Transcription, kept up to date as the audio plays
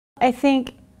I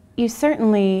think you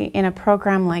certainly, in a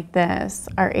program like this,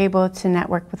 are able to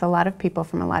network with a lot of people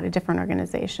from a lot of different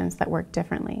organizations that work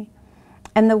differently.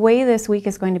 And the way this week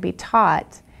is going to be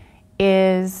taught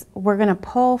is we're going to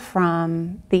pull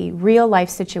from the real life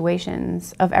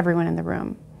situations of everyone in the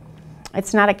room.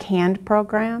 It's not a canned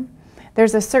program.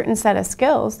 There's a certain set of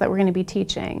skills that we're going to be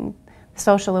teaching: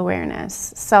 social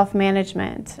awareness,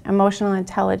 self-management, emotional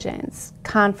intelligence,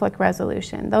 conflict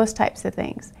resolution, those types of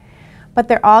things. But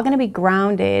they're all going to be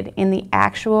grounded in the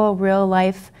actual real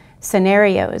life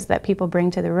scenarios that people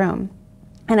bring to the room.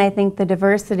 And I think the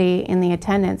diversity in the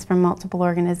attendance from multiple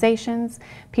organizations,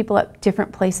 people at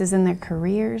different places in their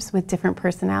careers with different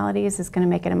personalities, is going to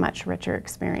make it a much richer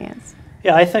experience.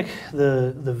 Yeah, I think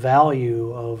the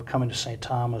value of coming to St.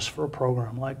 Thomas for a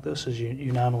program like this is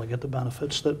you not only get the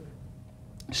benefits that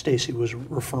Stacy was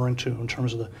referring to in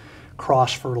terms of the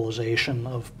cross-fertilization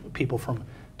of people from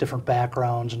different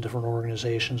backgrounds and different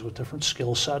organizations with different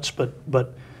skill sets,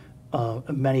 but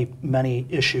many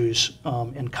issues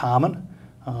in common.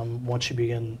 Once you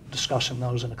begin discussing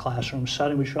those in a classroom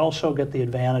setting, we should also get the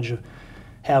advantage of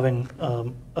having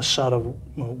a set of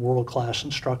world-class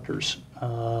instructors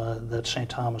that St.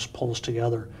 Thomas pulls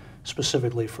together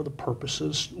specifically for the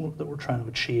purposes that we're trying to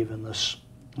achieve in this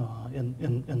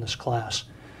in this class.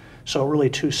 So really,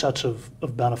 two sets of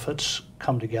benefits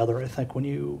come together, I think, when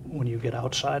you get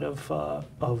outside of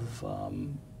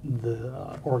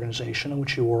the organization in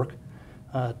which you work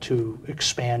to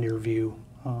expand your view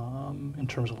in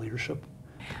terms of leadership.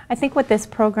 I think what this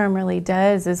program really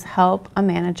does is help a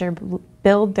manager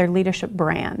build their leadership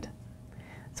brand.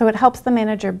 So it helps the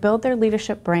manager build their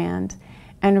leadership brand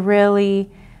and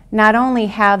really not only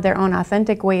have their own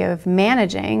authentic way of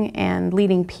managing and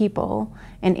leading people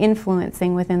and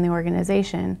influencing within the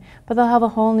organization, but they'll have a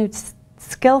whole new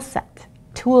skill set,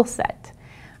 tool set.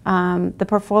 The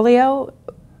portfolio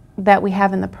that we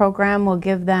have in the program will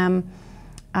give them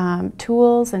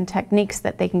tools and techniques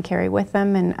that they can carry with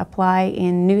them and apply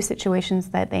in new situations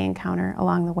that they encounter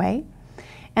along the way.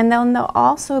 And then they'll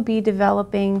also be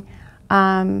developing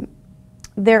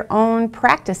their own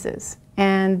practices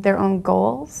and their own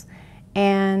goals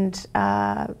and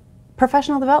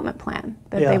professional development plan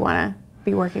that they want to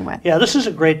be working with. Yeah, this is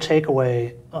a great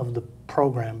takeaway of the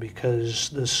program, because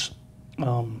this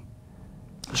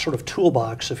sort of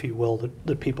toolbox, if you will,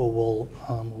 that people will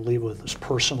leave with, this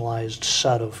personalized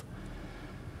set of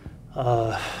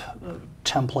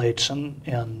templates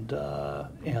and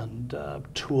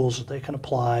tools that they can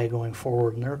apply going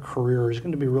forward in their career is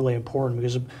going to be really important,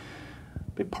 because a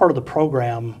big part of the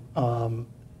program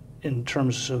in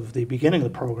terms of the beginning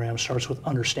of the program starts with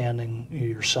understanding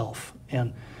yourself.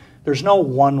 And there's no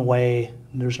one way,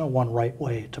 there's no one right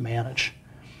way to manage.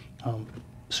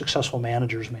 Successful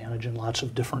managers manage in lots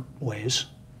of different ways,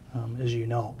 as you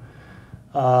know.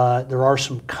 There are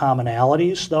some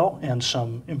commonalities, though, and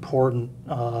some important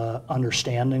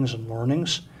understandings and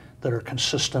learnings that are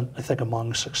consistent, I think,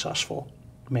 among successful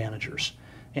managers.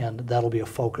 And that'll be a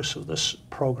focus of this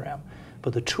program.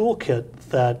 But the toolkit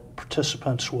that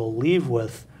participants will leave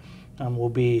with will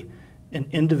be an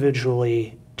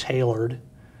individually tailored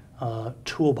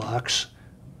toolbox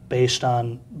based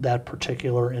on that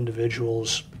particular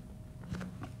individual's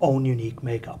own unique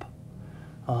makeup.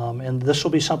 And this will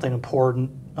be something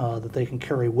important that they can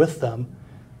carry with them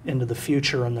into the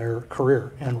future in their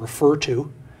career and refer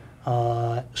to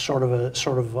as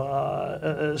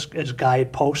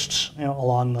guideposts,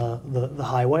 along the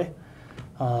highway.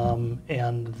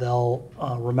 And they'll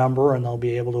remember, and they'll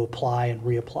be able to apply and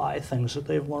reapply things that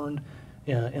they've learned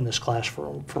in this class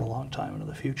for a long time into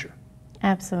the future.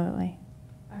 Absolutely.